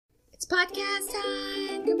podcast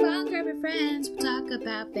time. Come on, grab your friends. We'll talk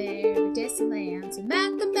about very distant lands. And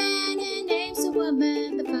Matt the man and names a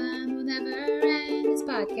woman. The fun will never end. It's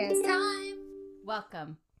podcast time.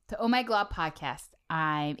 Welcome to Oh My Glob Podcast.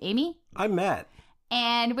 I'm Amy. I'm Matt.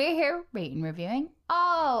 And we're here rating reviewing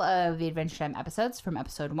all of the Adventure Time episodes from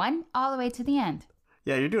episode 1 all the way to the end.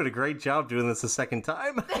 Yeah, you're doing a great job doing this a second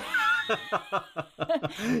time.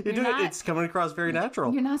 It's coming across very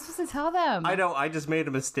natural. You're not supposed to tell them. I know, I just made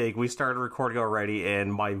a mistake. We started recording already,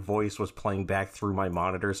 and my voice was playing back through my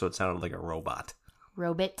monitor, so it sounded like a robot.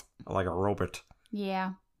 Robot. Like a robot.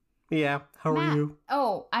 Yeah. Yeah, how Matt. are you?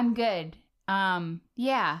 Oh, I'm good.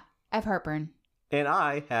 Yeah, I have heartburn. And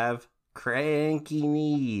I have cranky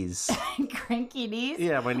knees. Cranky knees?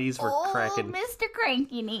 Yeah, my knees were cracking. Mr.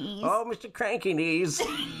 Cranky Knees. Oh, Mr. Cranky Knees.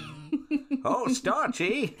 Oh,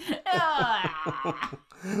 staunchy.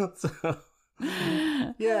 So,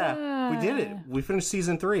 yeah, we did it. We finished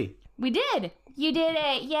season 3. We did. You did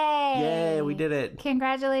it. Yay. Yay, we did it.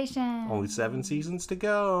 Congratulations. Only 7 seasons to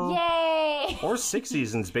go. Yay. Or 6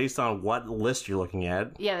 seasons based on what list you're looking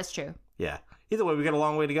at. Yeah, that's true. Yeah. Either way, we got a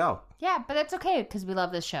long way to go. Yeah, but that's okay because we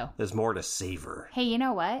love this show. There's more to savor. Hey, you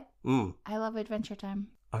know what? I love Adventure Time.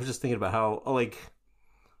 I was just thinking about how, like,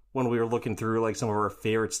 when we were looking through, like, some of our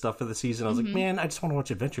favorite stuff for the season, I was like, man, I just want to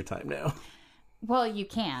watch Adventure Time now. Well, you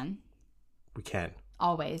can. We can.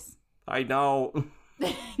 Always. I know.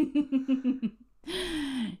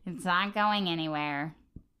 It's not going anywhere.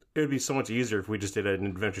 It would be so much easier if we just did an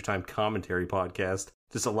Adventure Time commentary podcast.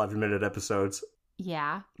 Just 11-minute episodes.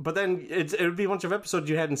 Yeah. But then it would be a bunch of episodes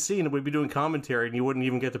you hadn't seen, and we'd be doing commentary, and you wouldn't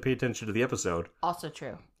even get to pay attention to the episode. Also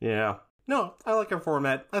true. Yeah. No, I like our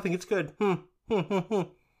format. I think it's good.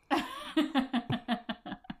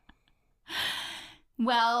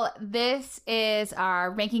 Well, this is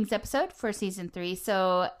our rankings episode for season 3.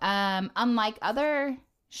 So, unlike other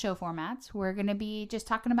show formats, we're going to be just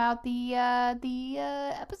talking about the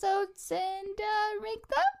episodes and rank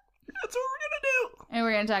them. That's what we're going to do. And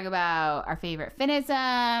we're going to talk about our favorite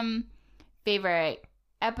Finism, favorite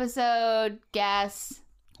episode, guess.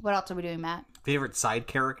 What else are we doing, Matt? Favorite side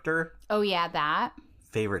character. Oh, yeah, that.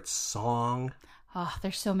 Favorite song. Oh,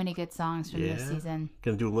 there's so many good songs from this season.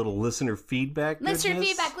 Gonna do a little listener feedback. Listener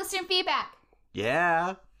goodness. feedback.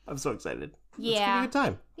 Yeah. I'm so excited. Yeah. It's gonna be a good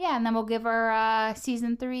time. Yeah, and then we'll give our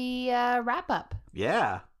season 3 wrap up.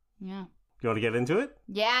 Yeah. Yeah. You want to get into it?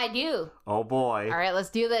 Yeah, I do. Oh boy. All right, let's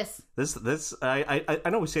do this. This I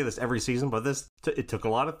know we say this every season, but it took a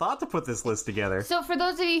lot of thought to put this list together. So for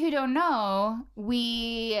those of you who don't know,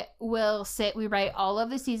 we write all of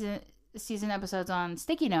the season episodes on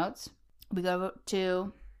sticky notes. We go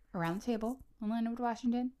to around the table in Lindenwood,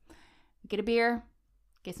 Washington. We get a beer,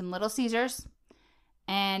 get some Little Caesars,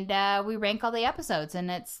 and we rank all the episodes. And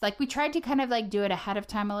it's like we tried to kind of like do it ahead of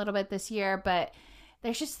time a little bit this year, but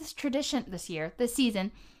there's just this tradition this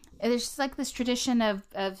season. There's just like this tradition of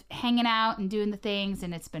hanging out and doing the things,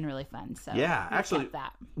 and it's been really fun. So yeah, actually,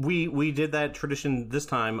 we did that tradition this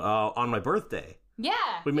time on my birthday. Yeah.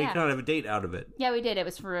 We made kind of a date out of it. Yeah, we did. It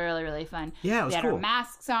was really, really fun. Yeah, it was cool. We had our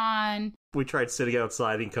masks on. We tried sitting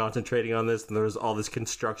outside and concentrating on this, and there was all this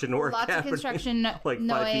construction work Lots happening. of construction like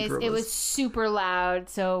noise. It was super loud,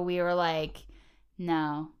 so we were like,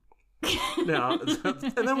 no. No.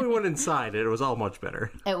 And then we went inside, and it was all much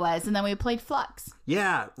better. It was. And then we played Flux.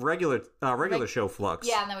 Yeah, regular show Flux.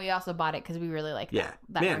 Yeah, and then we also bought it because we really like that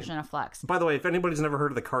version of Flux. By the way, if anybody's never heard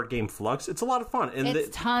of the card game Flux, it's a lot of fun. And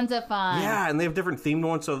it's tons of fun. Yeah, and they have different themed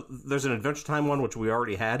ones. So there's an Adventure Time one, which we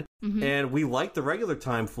already had. Mm-hmm. And we like the regular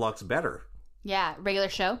time Flux better. Yeah, regular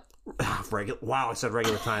show. Wow, I said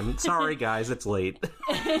regular time. Sorry, guys, it's late.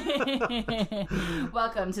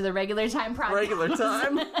 Welcome to the regular time project. Regular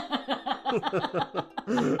time.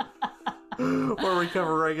 Where we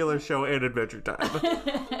cover regular show and Adventure Time.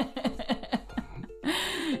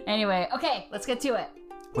 Anyway, okay, let's get to it.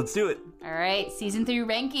 Let's do it. All right, season 3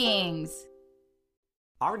 rankings.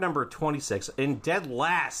 Our number 26 in dead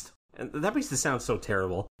last. And that makes it sound so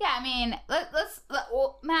terrible. Yeah, I mean,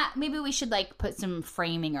 well, Matt, maybe we should like put some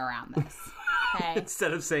framing around this. Okay.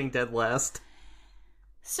 Instead of saying dead last.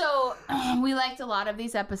 So, we liked a lot of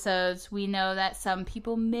these episodes. We know that some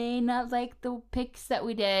people may not like the picks that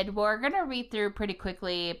we did. We're going to read through pretty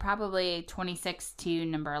quickly, probably 26 to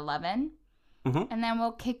number 11. Mm-hmm. And then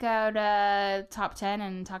we'll kick out top 10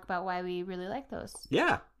 and talk about why we really like those.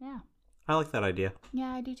 Yeah. Yeah. I like that idea.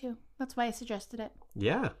 Yeah, I do too. That's why I suggested it.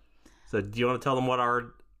 Yeah. So do you want to tell them what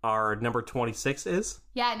our number 26 is?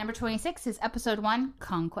 Yeah, number 26 is episode 1,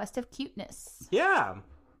 Conquest of Cuteness. Yeah.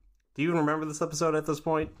 Do you even remember this episode at this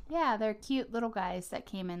point? Yeah, they're cute little guys that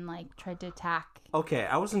came and, like, tried to attack. Okay,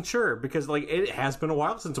 I wasn't sure because, like, it has been a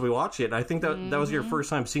while since we watched it. I think that was your first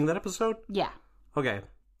time seeing that episode? Yeah. Okay.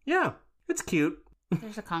 Yeah, it's cute.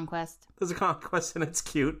 There's a conquest. There's a conquest and it's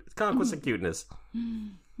cute. It's conquest and cuteness.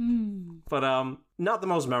 But, not the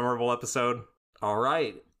most memorable episode. All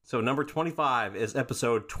right. So, number 25 is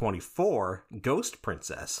episode 24, Ghost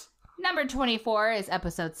Princess. Number 24 is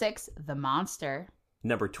episode 6, The Monster.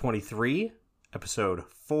 Number 23, episode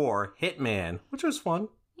 4, Hitman, which was fun.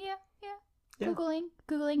 Yeah. Yeah. Googling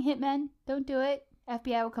Hitmen. Don't do it.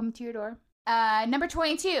 FBI will come to your door. Number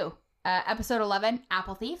 22, episode 11,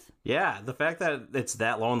 Apple Thief. Yeah, the fact that it's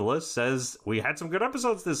that low on the list says we had some good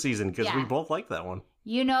episodes this season because we Yeah. both like that one.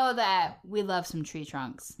 You know that we love some tree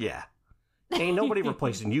trunks. Yeah. Ain't nobody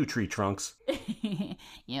replacing you, Tree Trunks.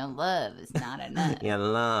 Your love is not enough. Your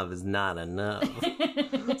love is not enough.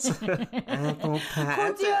 Apple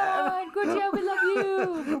pie. Good job, we love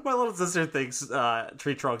you. My little sister thinks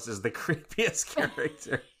Tree Trunks is the creepiest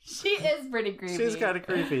character. She is pretty creepy. She's kind of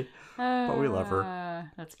creepy. But we love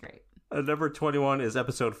her. That's great. Number 21 is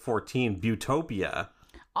episode 14, Butopia.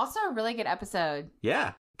 Also a really good episode.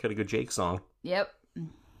 Yeah, got a good Jake song. Yep.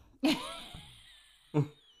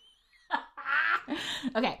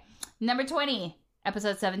 Okay, number 20,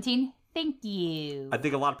 episode 17, Thank You. I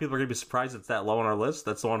think a lot of people are going to be surprised it's that low on our list.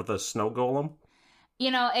 That's the one with the snow golem.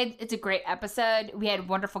 You know, it's a great episode. We had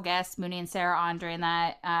wonderful guests, Mooney and Sarah, on during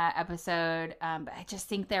that episode. But I just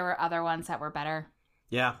think there were other ones that were better.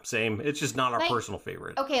 Yeah, same. It's just not our Like- personal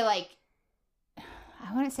favorite. Okay, like,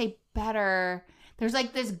 I wouldn't say better. There's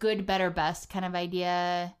like this good, better, best kind of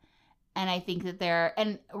idea. And I think that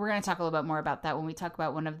and we're going to talk a little bit more about that when we talk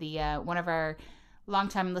about one of our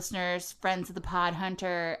longtime listeners, friends of the pod,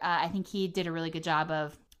 Hunter. I think he did a really good job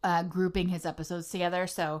of grouping his episodes together.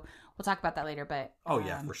 So we'll talk about that later. But Oh,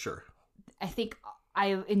 yeah, for sure. I think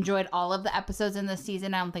I enjoyed all of the episodes in this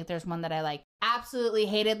season. I don't think there's one that I like absolutely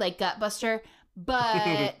hated, like Gutbuster.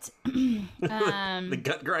 But The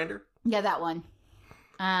gut grinder? yeah, that one.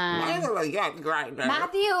 The gut grinder.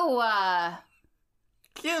 Matthew.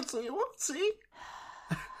 Can't see. Won't see.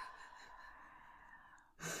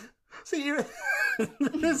 See,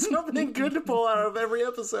 there's something good to pull out of every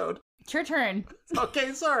episode. It's your turn.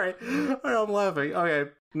 Okay, sorry. I'm laughing.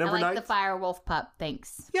 Okay, number I like 9. the fire wolf pup.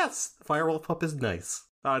 Thanks. Yes, Firewolf Pup is nice.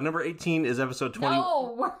 Number 18 is episode 20.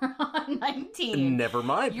 No, we're on 19. Never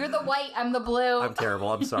mind. You're the white. I'm the blue. I'm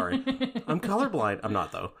terrible. I'm sorry. I'm colorblind. I'm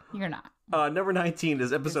not, though. You're not. Number 19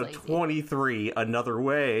 is episode lazy. 23, Another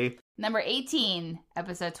Way. Number 18,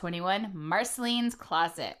 episode 21, Marceline's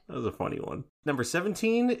Closet. That was a funny one. Number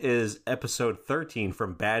 17 is episode 13,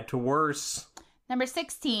 From Bad to Worse. Number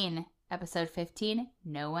 16, episode 15,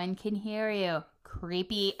 No One Can Hear You.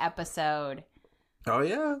 Creepy episode. Oh,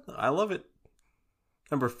 yeah. I love it.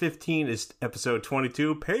 Number 15 is episode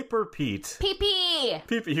 22, Paper Pete. Pee-pee.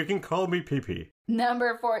 Pee-pee. You can call me Pee-pee.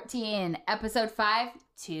 Number 14, episode 5,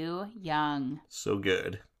 Too Young. So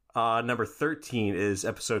good. Number 13 is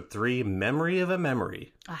episode 3, Memory of a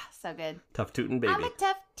Memory. Ah, so good. Tough Tootin' Baby. I'm a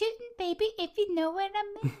tough tootin' baby, if you know what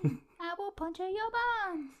I mean. I will puncture your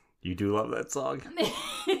bones. You do love that song.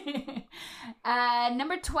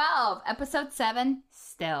 Number 12, episode 7,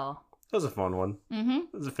 Still. That was a fun one.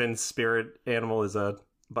 Mm-hmm. The Finn's spirit animal is a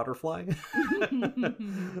butterfly.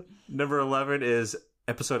 Number 11 is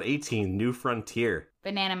episode 18, New Frontier.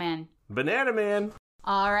 Banana Man. Banana Man.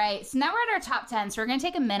 All right, so now we're at our top 10. So we're going to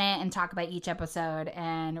take a minute and talk about each episode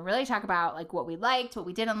and really talk about like what we liked, what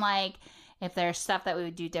we didn't like, if there's stuff that we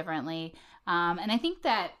would do differently. And I think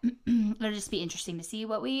that it'll just be interesting to see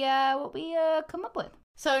what we come up with.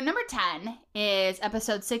 So number 10 is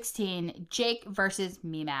episode 16, Jake versus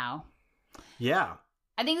Meow. Yeah.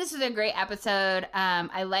 I think this was a great episode.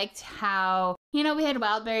 I liked how, we had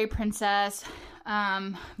Wildberry Princess,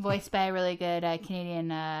 voiced by a really good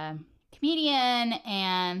Canadian comedian,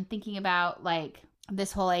 and thinking about like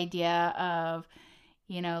this whole idea of,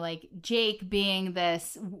 like Jake being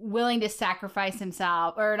this willing to sacrifice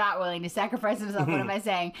himself, or not willing to sacrifice himself. What am I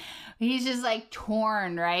saying? He's just like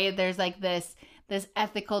torn, right? There's like this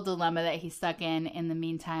ethical dilemma that he's stuck in. In the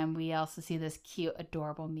meantime, we also see this cute,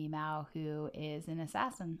 adorable Meow who is an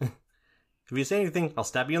assassin. If you say anything, I'll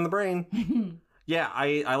stab you in the brain. Yeah,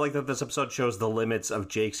 I like that this episode shows the limits of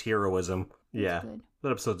Jake's heroism. Yeah, good. That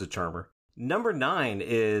episode's a charmer. Number 9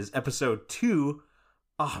 is episode 2.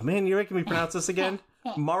 Oh, man, you're making me pronounce this again.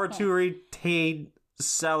 Maraturi Te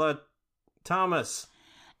Sala Thomas.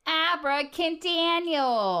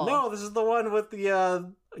 Abracadaniel. No, this is the one with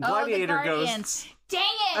the gladiator the ghosts. Dang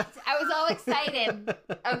it! I was all excited.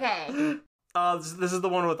 Okay. This is the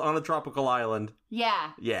one with On a Tropical Island.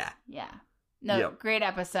 Yeah. Yeah. Yeah. No, Yep. Great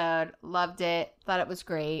episode. Loved it. Thought it was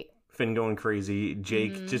great. Finn going crazy.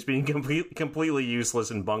 Jake just being completely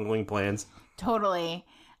useless and bungling plans. Totally.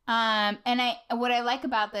 And what I like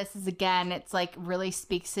about this is, again, it's like really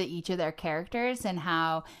speaks to each of their characters and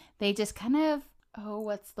how they just kind of,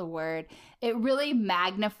 what's the word? It really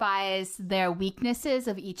magnifies their weaknesses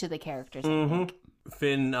of each of the characters. I think.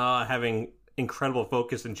 Finn having incredible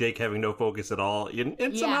focus and Jake having no focus at all.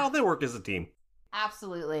 And somehow they work as a team.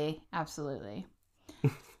 Absolutely. Absolutely.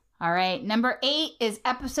 All right. Number 8 is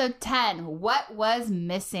episode 10. What was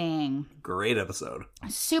missing? Great episode.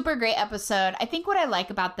 Super great episode. I think what I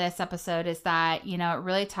like about this episode is that, it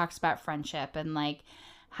really talks about friendship and like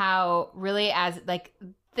how really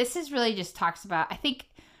this is really just talks about, I think,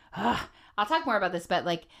 I'll talk more about this, but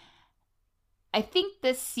like, I think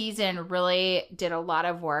this season really did a lot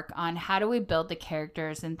of work on how do we build the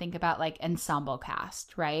characters and think about like ensemble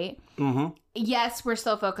cast, right? Mm-hmm. Yes, we're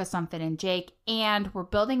still focused on Finn and Jake, and we're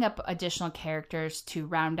building up additional characters to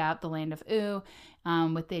round out the Land of Ooo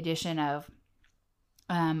with the addition of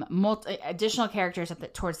additional characters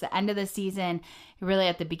towards the end of the season. Really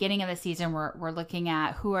at the beginning of the season, we're looking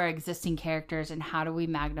at who are existing characters and how do we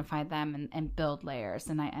magnify them and build layers.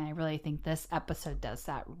 And I really think this episode does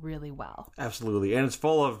that really well. Absolutely. And it's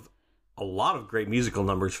full of a lot of great musical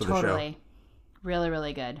numbers for the show. Totally. Really,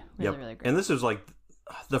 really good. Really great. And this is like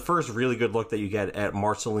the first really good look that you get at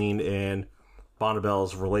Marceline and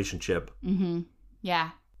Bonnibel's relationship. Mm-hmm. Yeah.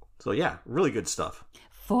 So yeah, really good stuff.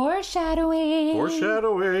 Foreshadowing.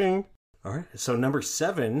 All right. So number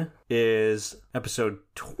 7 is episode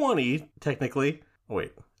 20, technically. Oh,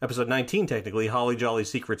 wait. Episode 19, technically. Holly Jolly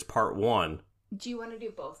Secrets Part 1. Do you want to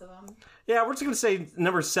do both of them? Yeah, we're just going to say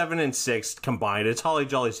number 7 and 6 combined. It's Holly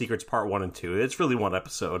Jolly Secrets Part 1 and 2. It's really one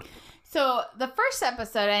episode. So the first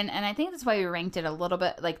episode, and I think that's why we ranked it a little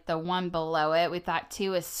bit like the one below it. We thought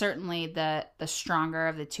 2 is certainly the stronger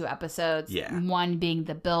of the 2 episodes. Yeah. 1 being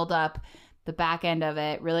the build-up, the back end of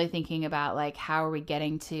it, really thinking about like how are we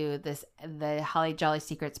getting to the Holly Jolly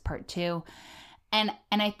Secrets Part 2. And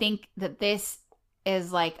I think that this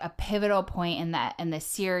is like a pivotal point in the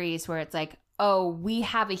series where it's like, oh, we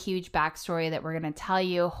have a huge backstory that we're going to tell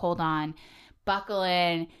you. Hold on, buckle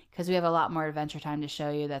in, because we have a lot more Adventure Time to show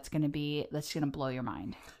you that's going to blow your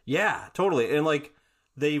mind. Yeah, totally. And like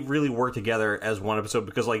they really work together as one episode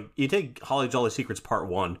because like you take Holly Jolly Secrets Part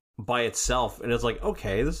 1 by itself and it's like,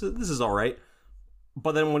 okay, this is all right.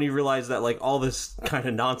 But then when you realize that like all this kind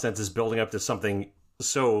of nonsense is building up to something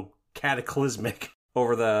so cataclysmic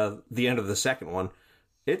over the end of the second one,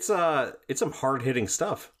 it's some hard-hitting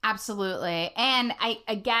stuff. Absolutely. And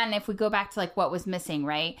again, if we go back to like what was missing,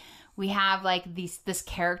 right? We have like this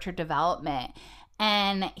character development.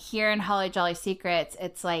 And here in Holly Jolly Secrets,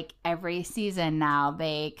 it's like every season now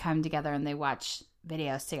they come together and they watch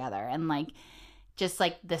videos together. And like just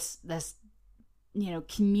like this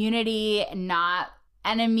community, not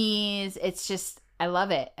enemies. It's just, I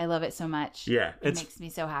love it. I love it so much. Yeah. It makes me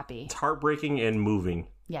so happy. It's heartbreaking and moving.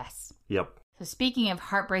 Yes. Yep. So speaking of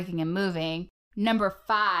heartbreaking and moving, number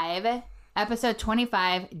 5, episode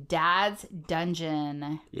 25, Dad's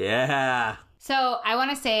Dungeon. Yeah. So I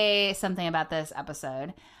want to say something about this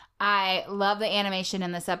episode. I love the animation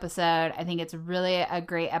in this episode. I think it's really a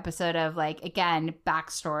great episode of like, again,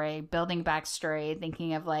 building backstory,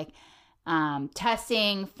 thinking of like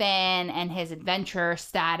testing Finn and his adventure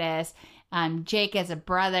status, Jake as a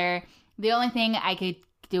brother. The only thing I could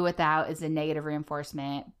do without is a negative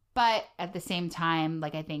reinforcement. But at the same time,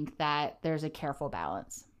 like I think that there's a careful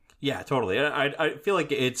balance. Yeah, totally. I feel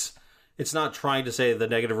like it's not trying to say the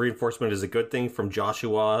negative reinforcement is a good thing from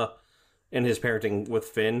Joshua and his parenting with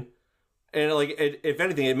Finn. And like, if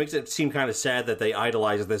anything, it makes it seem kind of sad that they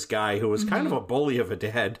idolize this guy who was kind of a bully of a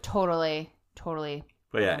dad. Totally.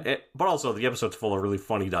 But yeah, but also the episode's full of really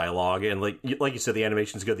funny dialogue, and like you said, the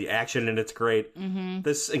animation's good, the action in it's great. Mm-hmm.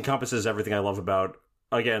 This encompasses everything I love about,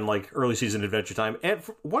 again, like early season Adventure Time. And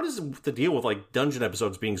what is the deal with like dungeon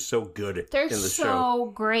episodes being so good? They're in the so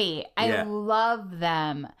show? Great. I love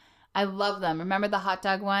them. Remember the hot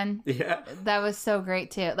dog one? Yeah, that was so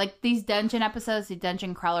great too. Like these dungeon episodes, the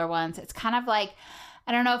dungeon crawler ones. It's kind of like,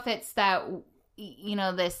 I don't know if it's that,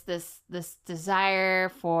 this desire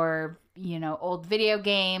for old video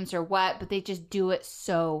games or what, but they just do it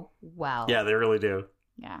so well. Yeah, they really do.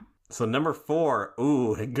 Yeah. So number 4,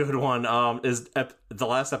 a good one, is the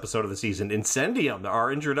last episode of the season, Incendium,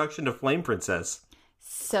 our introduction to Flame Princess.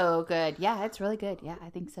 so good. Yeah, it's really good. Yeah, I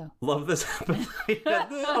think so. Love this.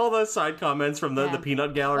 All the side comments from the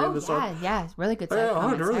peanut gallery in this one. Yeah, it's really good side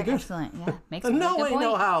comments. Really good. Excellent. Yeah, makes No way,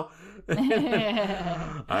 no how.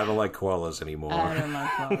 how. I don't like koalas anymore. I don't like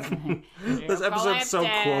koalas. This episode's so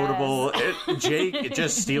quotable. Jake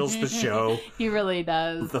just steals the show. He really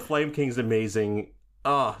does. The Flame King's amazing.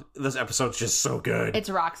 Oh, this episode's just so good. It's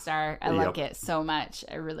Rockstar. I like it so much.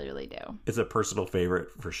 I really, really do. It's a personal favorite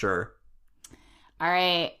for sure. All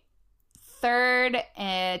right. Third,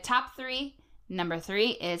 top 3. Number 3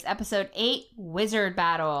 is episode 8, Wizard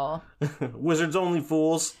Battle. Wizards only,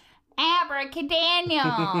 fools.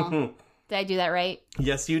 Abracadaniel. Did I do that right?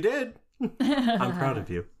 Yes, you did. I'm proud of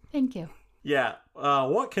you. Thank you. Yeah.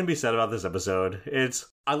 What can be said about this episode?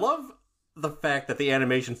 I love the fact that the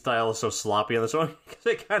animation style is so sloppy on this one because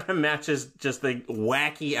it kind of matches just the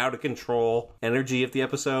wacky, out of control energy of the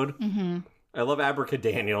episode. Mm-hmm. I love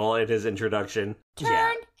Abracadaniel in his introduction.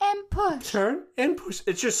 Turn and push. Turn and push.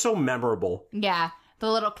 It's just so memorable. Yeah. The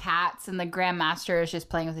little cats and the Grandmaster is just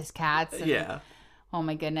playing with his cats. And, yeah. Oh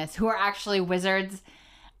my goodness. Who are actually wizards.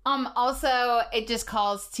 Also, it just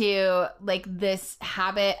calls to like this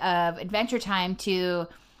habit of Adventure Time to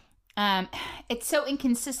it's so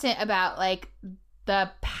inconsistent about like the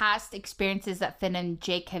past experiences that Finn and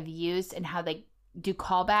Jake have used and how they do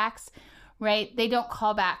callbacks, right? They don't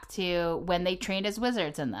call back to when they trained as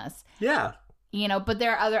wizards in this. Yeah. You know, but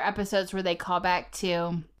there are other episodes where they call back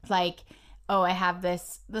to like, oh, I have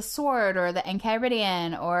the sword or the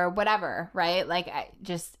Enchiridion or whatever, right? Like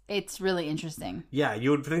it's really interesting. Yeah, you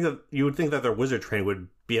would think that their wizard training would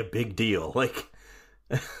be a big deal. Like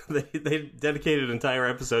they dedicated an entire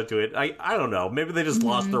episode to it. I don't know. Maybe they just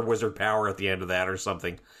lost their wizard power at the end of that or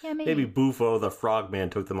something. Yeah, maybe. Maybe Bufo the Frogman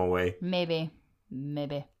took them away. Maybe.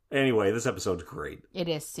 Anyway, this episode's great. It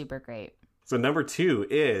is super great. So number 2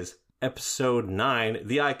 is episode 9,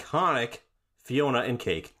 the iconic Fiona and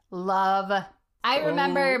Cake. Love. I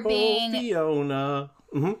remember being Fiona.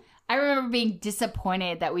 Mm-hmm. I remember being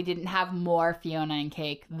disappointed that we didn't have more Fiona and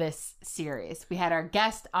Cake this series. We had our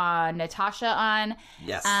guest on, Natasha, on.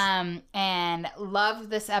 Yes. And loved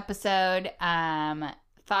this episode.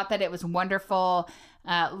 Thought that it was wonderful.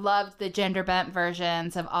 Loved the gender bent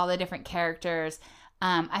versions of all the different characters.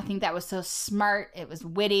 I think that was so smart. It was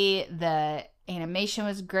witty. The animation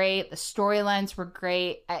was great. The storylines were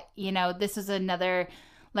great. This is another,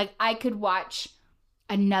 like, I could watch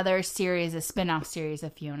another series, a spin-off series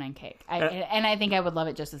of Fiona and Cake. And I think I would love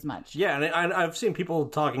it just as much. Yeah, and I've seen people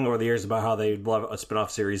talking over the years about how they love a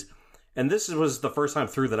spin-off series. And this was the first time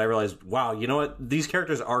through that I realized, wow, you know what? These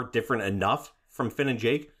characters are different enough from Finn and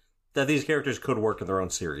Jake that these characters could work in their own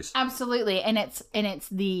series. Absolutely. And it's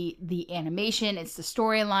the animation, it's the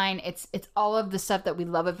storyline, it's all of the stuff that we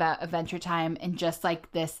love about Adventure Time in just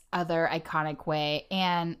like this other iconic way.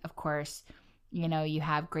 And of course, you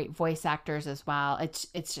have great voice actors as well. It's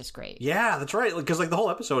just great. Yeah, that's right. Because like the whole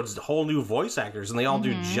episode is whole new voice actors, and they all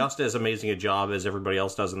do just as amazing a job as everybody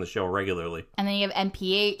else does in the show regularly. And then you have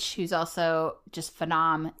NPH, who's also just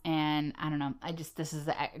phenom. And I don't know, this is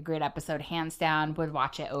a great episode, hands down. Would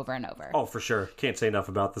watch it over and over. Oh, for sure. Can't say enough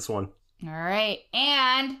about this one. All right,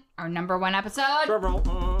 and our number 1 episode. Drum roll.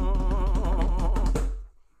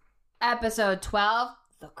 Episode 12,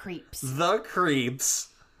 The Creeps. The Creeps.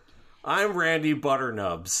 I'm Randy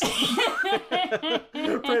Butternubs.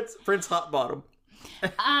 Prince Hotbottom.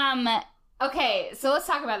 Okay, so let's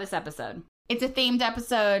talk about this episode. It's a themed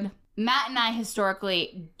episode. Matt and I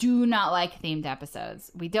historically do not like themed episodes.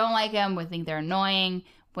 We don't like them. We think they're annoying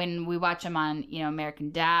when we watch them on, American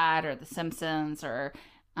Dad or The Simpsons or,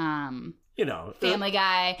 Family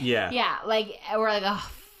Guy. Yeah. Yeah, like, we're like,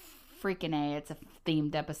 oh, freaking A, it's a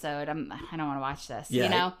themed episode. I don't want to watch this,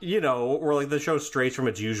 yeah, we're like the show strays from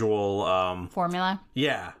its usual formula.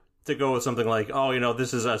 Yeah, to go with something like,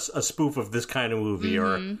 this is a spoof of this kind of movie,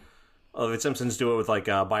 or the Simpsons do it with like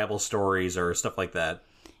Bible stories or stuff like that.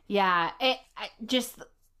 Yeah,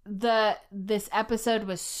 this episode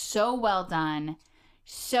was so well done,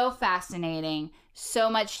 so fascinating, so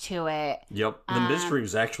much to it. Yep, the mystery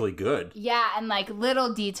was actually good. Yeah, and like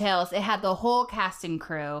little details. It had the whole cast and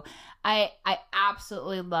crew. I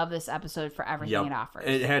absolutely love this episode for everything it offers.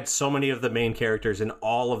 It had so many of the main characters, and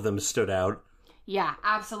all of them stood out. Yeah,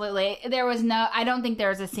 absolutely. I don't think there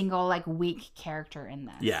was a single like weak character in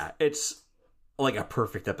this. Yeah, it's like a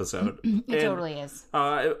perfect episode. It totally is.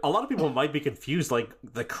 A lot of people might be confused, like,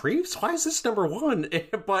 the Creeps? Why is this number 1?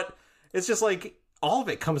 But it's just like all of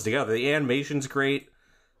it comes together. The animation's great.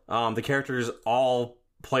 The characters all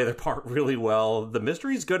play their part really well. The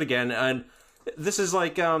mystery's good again, and this is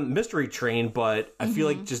like Mystery Train, but I feel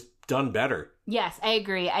like just done better. Yes, I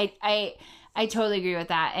agree. I I totally agree with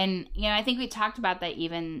that. And, you know, I think we talked about that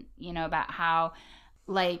even, you know, about how,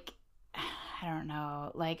 like, I don't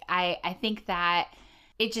know, like, I think that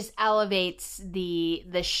it just elevates the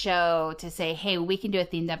show to say, hey, we can do a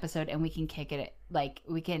themed episode and we can kick it, like,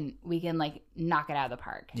 we can like knock it out of the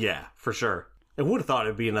park. Yeah, for sure. I would have thought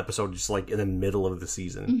it'd be an episode just like in the middle of the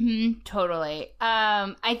season. Mm-hmm, totally.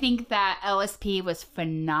 I think that LSP was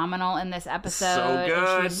phenomenal in this episode. So good. And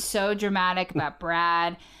she was so dramatic about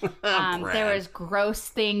Brad. Brad. There was gross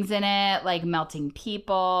things in it, like melting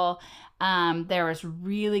people. There was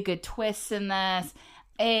really good twists in this.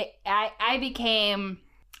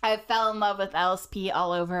 I fell in love with LSP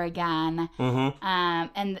all over again. Mm-hmm.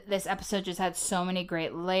 And this episode just had so many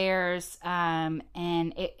great layers. And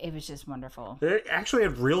it was just wonderful. It actually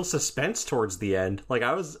had real suspense towards the end. Like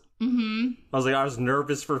I was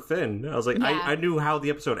nervous for Finn. I was like, Yeah. I knew how the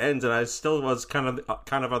episode ends, and I still was kind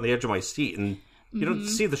of on the edge of my seat. And you don't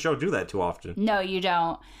see the show do that too often. No, you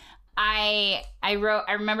don't. I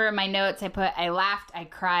remember in my notes, I put, I laughed, I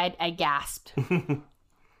cried, I gasped.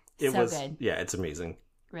 It So was good. Yeah, it's amazing.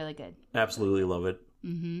 Really good. Absolutely love it.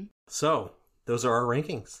 Mm-hmm. So those are our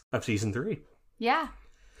rankings of season 3. Yeah.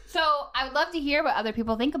 So I would love to hear what other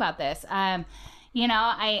people think about this. You know,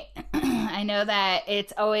 I I know that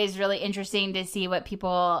it's always really interesting to see what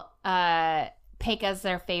people pick as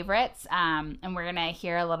their favorites. And we're gonna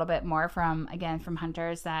hear a little bit more from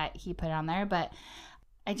Hunters that he put on there. But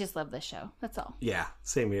I just love this show. That's all. Yeah,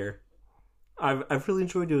 same here. I've really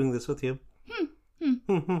enjoyed doing this with you.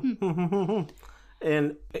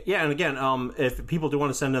 And yeah, and again, if people do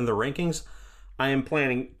want to send in their rankings, I am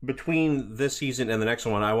planning between this season and the next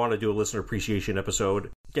one, I want to do a listener appreciation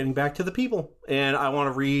episode, getting back to the people, and I want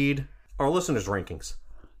to read our listeners' rankings.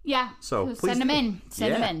 Yeah. So please send them do. in.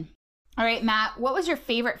 Send Yeah. them in. All right, Matt. What was your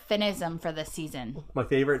favorite Finnism for this season? My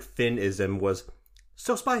favorite Finnism was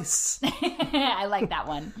 "So Spice" I like that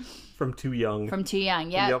one. from Too Young. From Too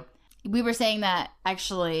Young. Yeah. Yep. We were saying that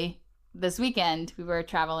actually this weekend. We were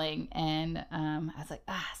traveling, and I was like,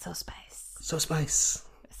 so spice. So Spice.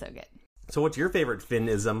 So good. So what's your favorite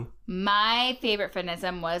Finnism? My favorite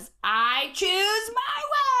Finnism was I choose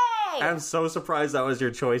my way. I'm so surprised that was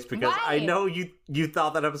your choice because Why? I know you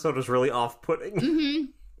thought that episode was really off-putting.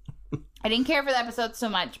 Mm-hmm. I didn't care for the episode so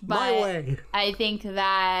much, but My way. I think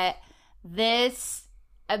that this,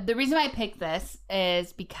 the reason I picked this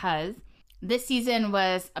is because this season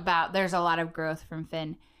was about, there's a lot of growth from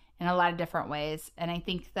Finn in a lot of different ways. And I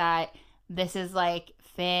think that this is like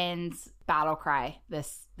Finn's battle cry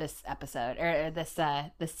this episode or this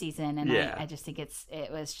season. And Yeah. I just think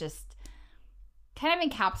it was just kind of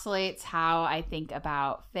encapsulates how I think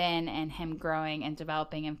about Finn and him growing and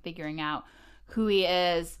developing and figuring out who he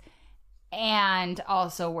is, and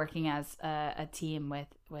also working as a team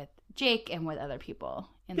with Jake and with other people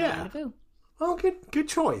in the Land of Ooh. Well, good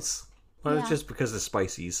choice. Well, Yeah. it's just because of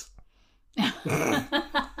Spices.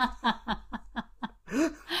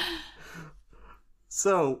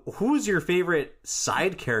 So, who is your favorite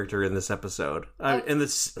side character in this episode? In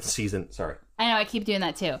this season, sorry. I know, I keep doing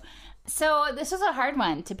that too. So this was a hard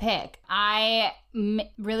one to pick. I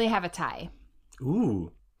really have a tie.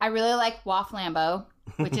 Ooh. I really like Wafflambo,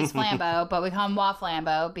 which is Flambeau, but we call him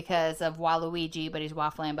Wafflambo because of Waluigi, but he's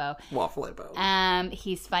Wafflambo. Wafflambo.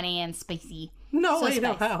 He's funny and spicy. No, so I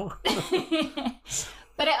know spicy. how.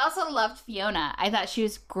 But I also loved Fiona. I thought she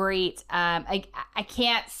was great. I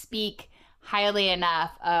can't speak highly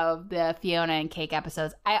enough of the Fiona and Cake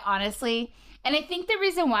episodes. I honestly, and I think the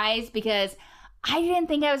reason why is because I didn't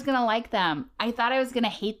think I was going to like them. I thought I was going to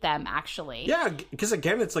hate them, actually. Yeah, because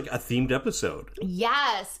again, it's like a themed episode.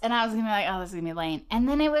 Yes. And I was going to be like, oh, this is going to be lame. And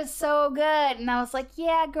then it was so good. And I was like,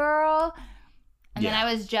 yeah, girl. And then Yeah.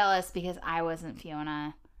 I was jealous because I wasn't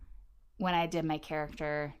Fiona when I did my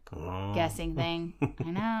character Oh. guessing thing. I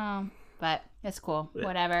know. But it's cool.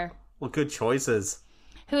 Whatever. Well, good choices.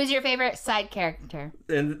 Who is your favorite side character?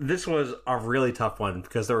 And this was a really tough one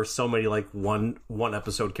because there were so many like one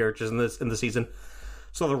episode characters in the season.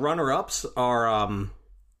 So the runner ups are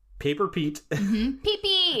Paper Pete,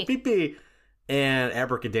 Pee-pee! Pee, and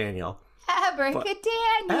Abracadaniel.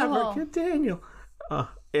 Abracadaniel! Abracadaniel.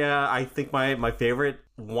 Yeah, I think my favorite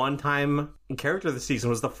one-time character this season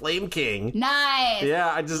was the Flame King. Nice! Yeah,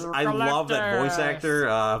 I love that voice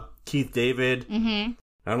actor, Keith David. Mm-hmm.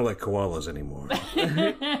 I don't like koalas anymore.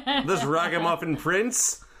 This ragamuffin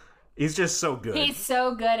prince, he's just so good. He's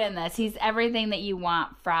so good in this. He's everything that you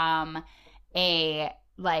want from a,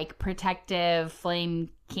 like, protective flame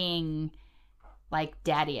king, like,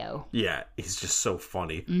 daddy-o. Yeah, he's just so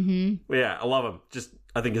funny. Mm-hmm. Yeah, I love him.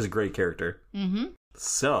 I think he's a great character. Mm-hmm.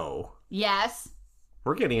 So, Yes.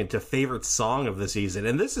 we're getting into favorite song of the season.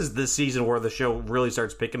 And this is this season where the show really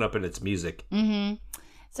starts picking up in its music. Mm-hmm.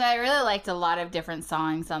 So I really liked a lot of different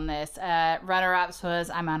songs on this. Runner-ups was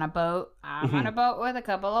I'm on a boat. I'm on a boat with a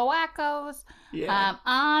couple of wackos. Yeah.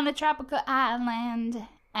 On a tropical island.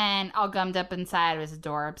 And All Gummed Up Inside was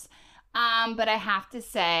Adorbs. But I have to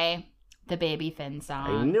say, the Baby Finn song.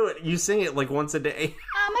 I knew it. You sing it like once a day.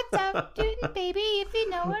 I'm a tough dude, baby, if you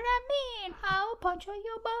know what I mean. I'll punch all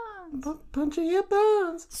your buns. Punch in your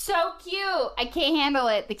buns. So cute. I can't handle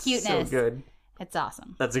it. The cuteness. So good. It's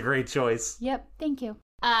awesome. That's a great choice. Yep. Thank you.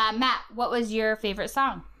 Matt, what was your favorite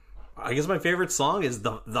song? I guess my favorite song is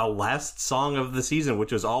the last song of the season,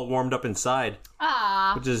 which was All Warmed Up Inside.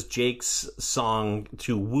 Ah. Which is Jake's song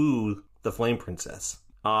to woo the Flame Princess.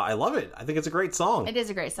 I love it. I think it's a great song. It is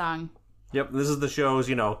a great song. Yep, this is the show's,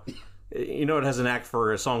 it has an act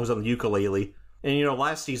for songs on the ukulele. And,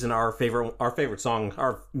 last season, our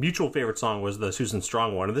mutual favorite song was the Susan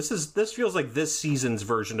Strong one. And this feels like this season's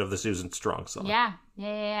version of the Susan Strong song.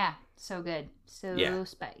 Yeah. So good.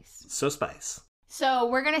 Spice. So spice. So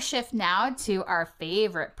we're going to shift now to our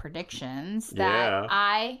favorite predictions that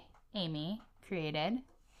I, Amy, created.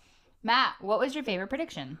 Matt, what was your favorite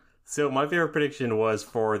prediction? So my favorite prediction was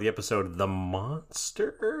for the episode The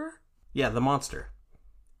Monster? Yeah, The Monster.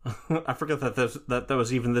 I forgot that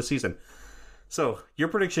was even this season. So, your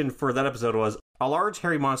prediction for that episode was, a large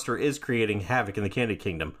hairy monster is creating havoc in the Candy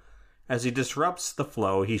Kingdom. As he disrupts the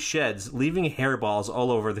flow, he sheds, leaving hairballs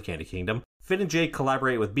all over the Candy Kingdom. Finn and Jake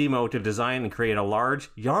collaborate with BMO to design and create a large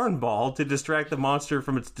yarn ball to distract the monster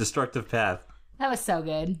from its destructive path. That was so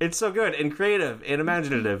good. It's so good, and creative, and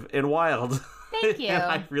imaginative, and wild. Thank you. And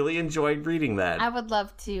I really enjoyed reading that. I would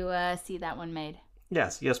love to see that one made.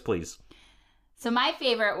 Yes, please. So my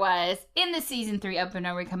favorite was, in the Season 3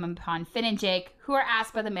 opener, we come upon Finn and Jake, who are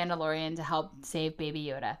asked by the Mandalorian to help save Baby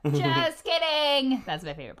Yoda. Just kidding! That's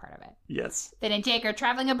my favorite part of it. Yes. Finn and Jake are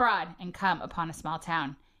traveling abroad and come upon a small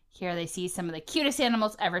town. Here they see some of the cutest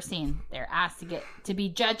animals ever seen. They're asked to be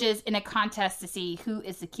judges in a contest to see who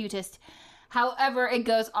is the cutest. However, it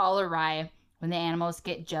goes all awry when the animals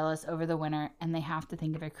get jealous over the winner, and they have to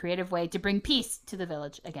think of a creative way to bring peace to the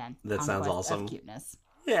village again. That sounds awesome. Of cuteness.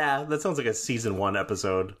 Yeah, that sounds like a season 1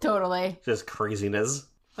 episode. Totally. Just craziness.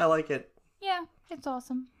 I like it. Yeah, it's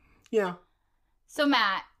awesome. Yeah. So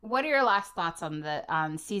Matt, what are your last thoughts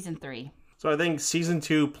on season 3? So I think season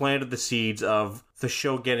 2 planted the seeds of the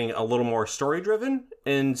show getting a little more story driven,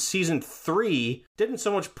 and season 3 didn't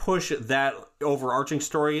so much push that overarching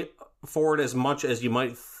story forward as much as you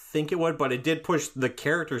might think it would, but it did push the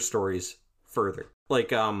character stories further. Like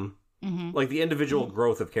the individual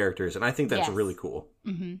growth of characters, and I think that's really cool.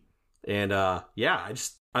 Mm-hmm. And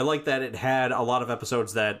I like that it had a lot of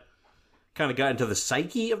episodes that kind of got into the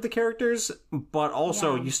psyche of the characters, but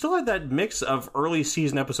also you still had that mix of early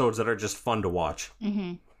season episodes that are just fun to watch.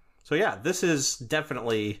 Mm-hmm. So yeah, this is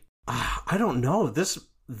definitely, I don't know,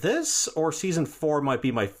 this or season 4 might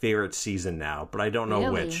be my favorite season now, but I don't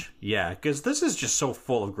know which. Yeah, because this is just so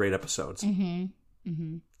full of great episodes. Mm-hmm.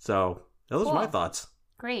 Mm-hmm. So those are my thoughts.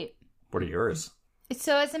 Great. What are yours?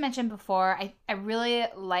 So as I mentioned before, I really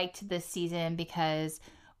liked this season because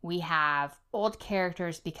we have old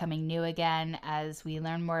characters becoming new again as we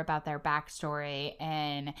learn more about their backstory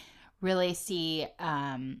and really see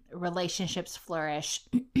relationships flourish.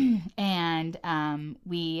 And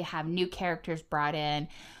we have new characters brought in.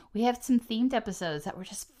 We have some themed episodes that were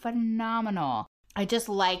just phenomenal. I just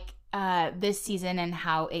like this season and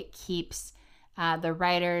how it keeps the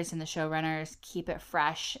writers and the showrunners keep it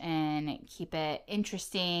fresh and keep it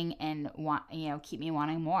interesting and keep me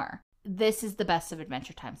wanting more. This is the best of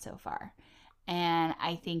Adventure Time so far. And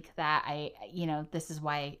I think that this is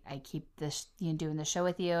why I keep this, doing the show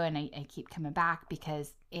with you, and I keep coming back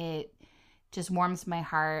because it just warms my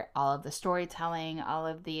heart. All of the storytelling, all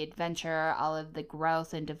of the adventure, all of the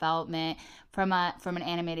growth and development from an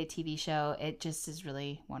animated TV show. It just is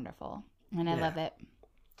really wonderful. And I love it.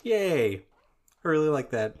 Yay. I really like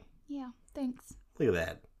that. Yeah, thanks. Look at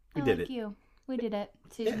that. We did it. We did it.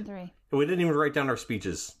 Season 3. And we didn't even write down our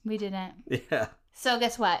speeches. We didn't. Yeah. So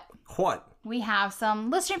guess what? What? We have some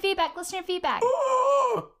listener feedback.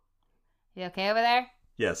 Oh! You okay over there?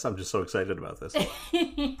 Yes, I'm just so excited about this.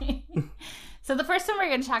 So the first one we're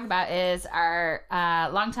going to talk about is our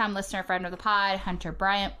longtime listener, friend of the pod, Hunter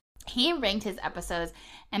Bryant. He ranked his episodes,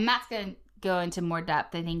 and Matt's going to go into more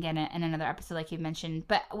depth, I think, in another episode like you mentioned.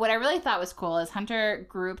 But what I really thought was cool is Hunter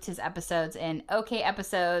grouped his episodes in okay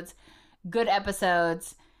episodes, good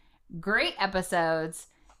episodes, great episodes,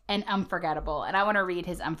 and unforgettable. And I want to read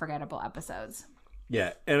his unforgettable episodes.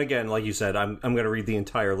 Yeah, and again, like you said, I'm going to read the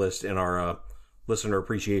entire list in our listener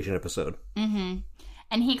appreciation episode. Mm-hmm.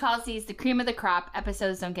 And he calls these the cream of the crop.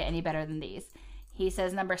 Episodes don't get any better than these. He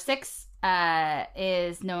says number 6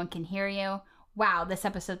 is No One Can Hear You. Wow, this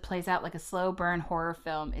episode plays out like a slow burn horror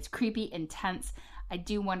film. It's creepy, intense. I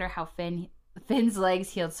do wonder how Finn's legs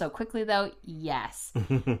healed so quickly, though. Yes.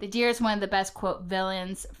 The deer is one of the best, quote,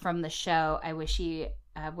 villains from the show. I wish he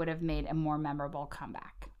would have made a more memorable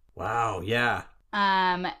comeback. Wow, yeah.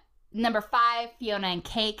 Number 5, Fiona and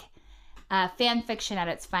Cake. Fan fiction at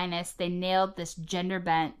its finest. They nailed this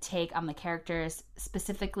gender-bent take on the characters.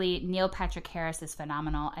 Specifically, Neil Patrick Harris is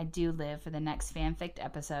phenomenal. I do live for the next fanfic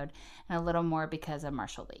episode, and a little more because of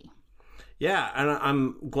Marshall Lee. Yeah, and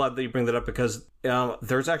I'm glad that you bring that up because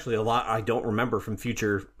there's actually a lot I don't remember from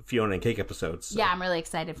future Fiona and Cake episodes. So. Yeah, I'm really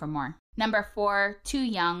excited for more. Number 4, Too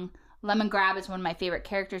Young. Lemon Grab is one of my favorite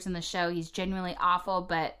characters in the show. He's genuinely awful,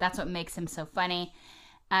 but that's what makes him so funny.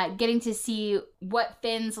 Getting to see what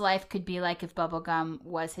Finn's life could be like if Bubblegum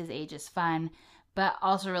was his age is fun, but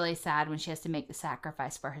also really sad when she has to make the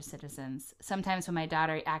sacrifice for her citizens. Sometimes when my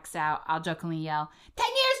daughter acts out, I'll jokingly yell, 10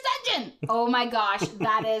 years dungeon! Oh my gosh,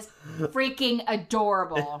 that is freaking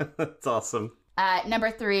adorable. That's awesome. Number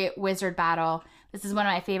 3, Wizard Battle. This is one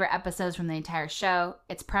of my favorite episodes from the entire show.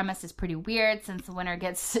 Its premise is pretty weird since the winner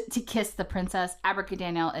gets to kiss the princess.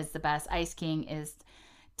 Abracadaniel is the best. Ice King is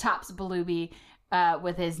tops Belubi.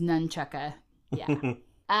 With his nunchucka. Yeah.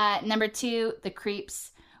 Number 2, The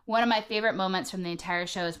Creeps. One of my favorite moments from the entire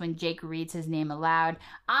show is when Jake reads his name aloud.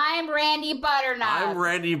 I'm Randy Butternut. I'm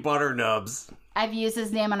Randy Butternubs. I've used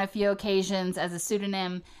his name on a few occasions as a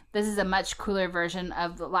pseudonym. This is a much cooler version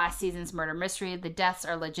of the last season's murder mystery. The deaths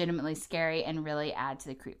are legitimately scary and really add to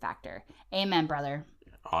the creep factor. Amen, brother.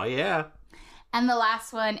 Oh, yeah. And the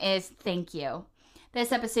last one is Thank You.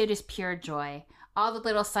 This episode is pure joy. All the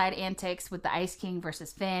little side antics with the Ice King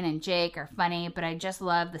versus Finn and Jake are funny, but I just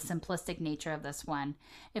love the simplistic nature of this one.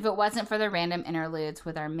 If it wasn't for the random interludes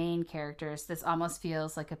with our main characters, this almost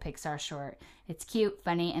feels like a Pixar short. It's cute,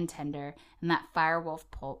 funny, and tender, and that Firewolf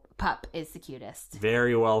pup is the cutest.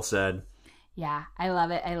 Very well said. Yeah, I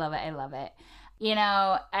love it. I love it. I love it. You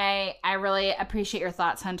know, I really appreciate your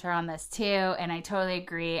thoughts, Hunter, on this too, and I totally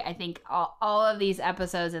agree. I think all of these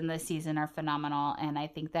episodes in this season are phenomenal, and I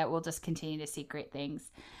think that we'll just continue to see great things.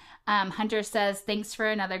 Hunter says, thanks for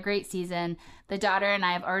another great season. The daughter and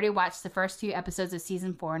I have already watched the first 2 episodes of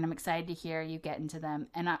season 4, and I'm excited to hear you get into them.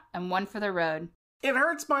 And I'm one for the road. It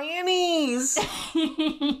hurts my innies.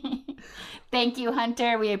 Thank you,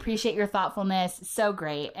 Hunter. We appreciate your thoughtfulness. So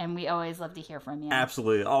great. And we always love to hear from you.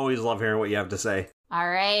 Absolutely. Always love hearing what you have to say. All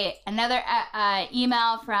right. Another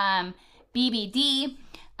email from BBD.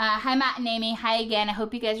 Hi, Matt and Amy. Hi again. I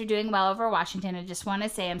hope you guys are doing well over Washington. I just want to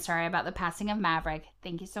say I'm sorry about the passing of Maverick.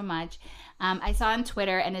 Thank you so much. I saw on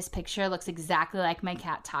Twitter and his picture looks exactly like my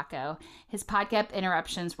cat, Taco. His podcast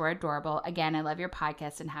interruptions were adorable. Again, I love your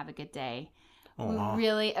podcast and have a good day. Aww. We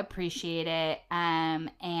really appreciate it.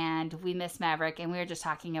 And we miss Maverick. And we were just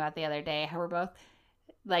talking about the other day how we're both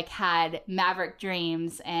like had Maverick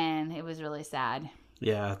dreams and it was really sad.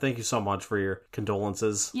 Yeah. Thank you so much for your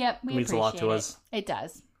condolences. Yep. It means a lot to us. It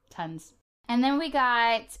does. Tons. And then we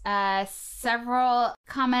got several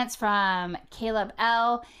comments from Caleb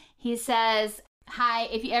L. He says, hi,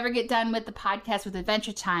 if you ever get done with the podcast with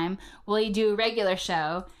Adventure Time, will you do a regular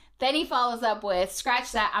show? Then he follows up with,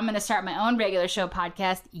 scratch that, I'm going to start my own regular show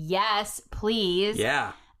podcast. Yes, please.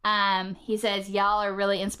 Yeah. He says, y'all are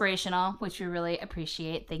really inspirational, which we really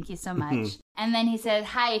appreciate. Thank you so much. And then he says,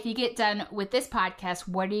 hi, if you get done with this podcast,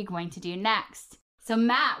 what are you going to do next? So,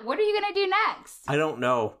 Matt, what are you going to do next? I don't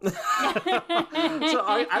know. So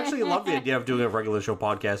I actually love the idea of doing a regular show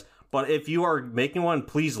podcast. But if you are making one,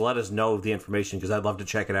 please let us know the information because I'd love to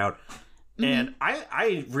check it out. And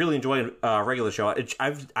I really enjoy a regular show.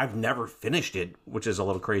 I've never finished it, which is a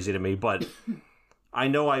little crazy to me, but I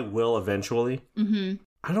know I will eventually. Mm-hmm.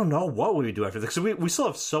 I don't know what we would do after this, because we still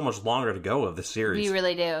have so much longer to go of the series. We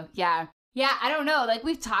really do, yeah. Yeah, I don't know. Like,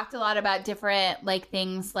 we've talked a lot about different, like,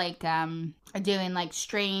 things like doing, like,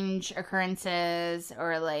 strange occurrences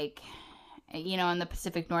or, like, you know, in the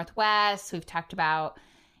Pacific Northwest. We've talked about,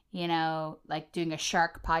 you know, like doing a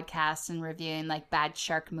shark podcast and reviewing like bad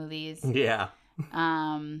shark movies. Yeah.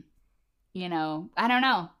 You know, I don't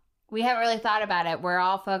know. We haven't really thought about it. We're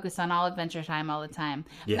all focused on all Adventure Time all the time.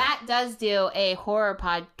 Yeah. Matt does do a horror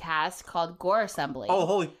podcast called Gore Assembly. Oh,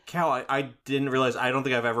 holy cow. I didn't realize. I don't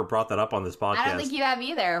think I've ever brought that up on this podcast. I don't think you have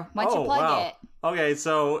either. Why don't you plug it? Okay,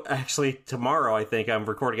 so actually tomorrow I think I'm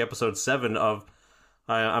recording episode 7 of,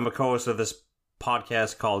 I'm a co-host of this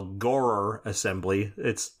podcast called Gore Assembly.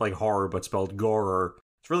 It's like horror, but spelled Gore.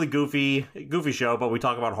 It's really goofy show, but we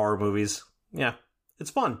talk about horror movies. Yeah, it's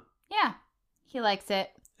fun. Yeah, he likes it.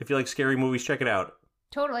 If you like scary movies, check it out.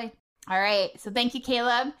 Totally. All right. So thank you,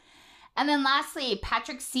 Caleb. And then lastly,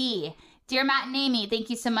 Patrick C. Dear Matt and Amy, thank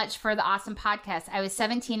you so much for the awesome podcast. I was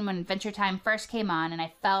 17 when Adventure Time first came on, and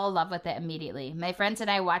I fell in love with it immediately. My friends and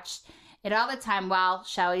I watched it all the time while,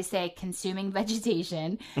 shall we say, consuming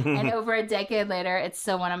vegetation. And over a decade later, it's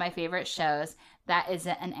still one of my favorite shows that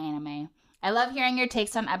isn't an anime. I love hearing your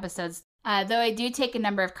takes on episodes, though I do take a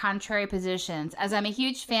number of contrary positions, as I'm a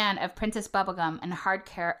huge fan of Princess Bubblegum and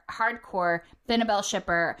hardcore Finnabelle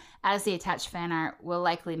shipper, as the attached fan art will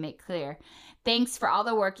likely make clear. Thanks for all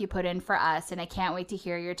the work you put in for us, and I can't wait to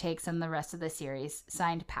hear your takes on the rest of the series.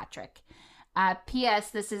 Signed, Patrick.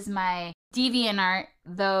 P.S. This is my DeviantArt,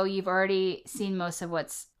 though you've already seen most of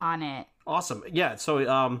what's on it. Awesome. Yeah,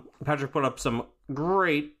 so Patrick put up some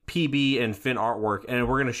great PB and Finn artwork, and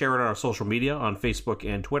we're going to share it on our social media on Facebook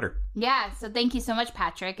and Twitter. Yeah, so thank you so much,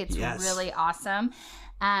 Patrick. It's really awesome.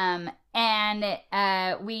 And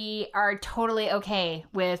we are totally okay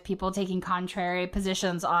with people taking contrary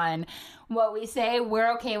positions on what we say.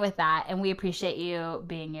 We're okay with that, and we appreciate you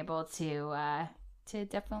being able to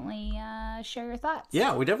definitely share your thoughts.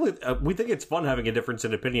 Yeah, we definitely we think it's fun having a difference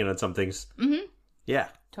in opinion on some things. Mm-hmm. Yeah.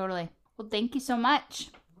 Totally. Well, thank you so much.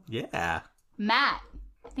 Yeah. Matt,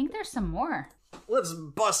 I think there's some more. Let's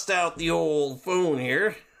bust out the old phone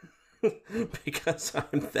here because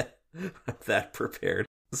I'm that prepared.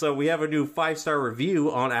 So we have a new 5-star review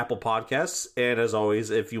on Apple Podcasts, and as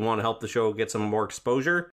always, if you want to help the show get some more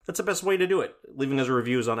exposure, that's the best way to do it, leaving us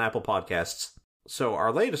reviews on Apple Podcasts. So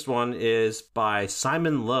our latest one is by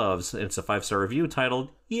Simon Loves, and it's a 5-star review titled,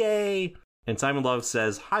 Yay! And Simon Loves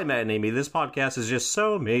says, Hi Matt and Amy, this podcast is just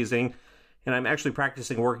so amazing, and I'm actually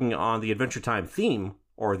practicing working on the Adventure Time theme,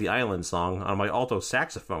 or the Island song, on my alto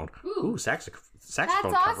saxophone. Ooh, saxophone That's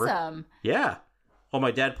cover. awesome. Yeah. Well,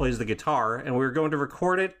 my dad plays the guitar, and we're going to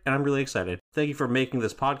record it, and I'm really excited. Thank you for making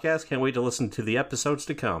this podcast. Can't wait to listen to the episodes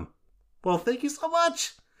to come. Well, thank you so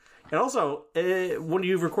much. And also, when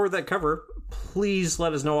you record that cover, please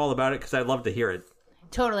let us know all about it, because I'd love to hear it.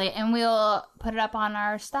 Totally. And we'll put it up on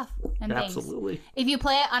our stuff and things. Absolutely. If you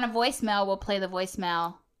play it on a voicemail, we'll play the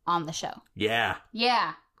voicemail on the show. Yeah.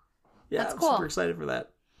 Yeah. That's cool. I'm super excited for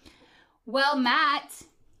that. Well, Matt.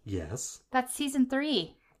 Yes. That's season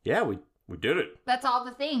 3. Yeah, we did it. That's all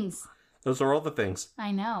the things. Those are all the things.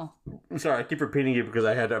 I know. I'm sorry, I keep repeating you because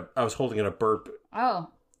I was holding in a burp. Oh.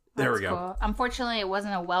 There we go. Cool. Unfortunately, it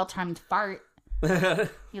wasn't a well-timed fart.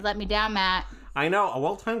 You let me down, Matt. I know. A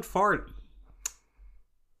well-timed fart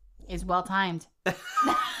is well-timed. We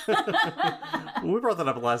brought that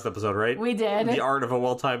up in the last episode, right? We did. The art of a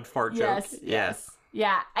well-timed fart joke. Yes.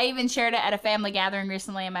 Yeah. I even shared it at a family gathering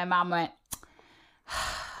recently, and my mom went,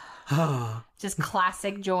 just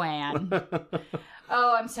classic Joanne.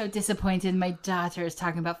 Oh, I'm so disappointed. My daughter is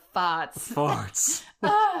talking about farts. Farts.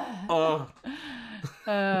 Oh. Good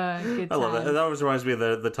time. I love that. That always reminds me of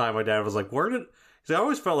the time my dad was like, because I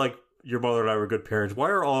always felt like your mother and I were good parents. Why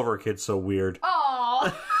are all of our kids so weird?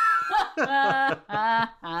 Oh.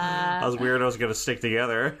 I was weird. I was going to stick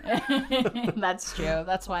together. That's true.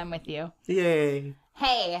 That's why I'm with you. Yay.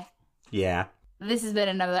 Hey. Yeah. This has been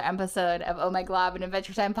another episode of Oh My Glob, an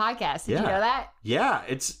Adventure Time podcast. Did you know that? Yeah,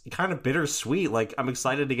 it's kind of bittersweet. Like, I'm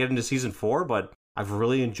excited to get into season 4, but I've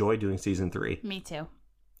really enjoyed doing season 3. Me too.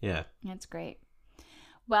 Yeah. It's great.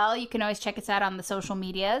 Well, you can always check us out on the social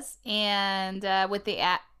medias and with the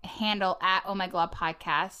handle at Oh My Glob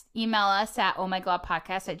Podcast. Email us at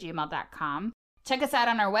ohmyglobpodcast@gmail.com. Check us out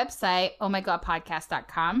on our website,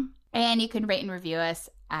 ohmyglobpodcast.com. And you can rate and review us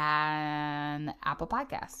on Apple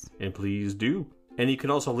Podcasts. And please do. And you can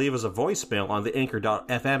also leave us a voicemail on the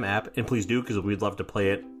Anchor.fm app. And please do, because we'd love to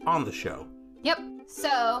play it on the show. Yep.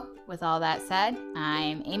 So, with all that said,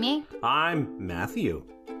 I'm Amy. I'm Matthew.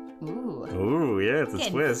 Ooh. Ooh, yeah, it's a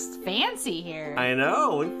twist. Fancy here. I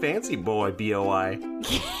know. Look, fancy boy, B-O-I.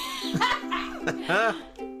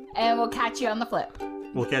 And we'll catch you on the flip.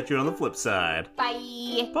 We'll catch you on the flip side.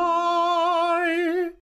 Bye. Bye.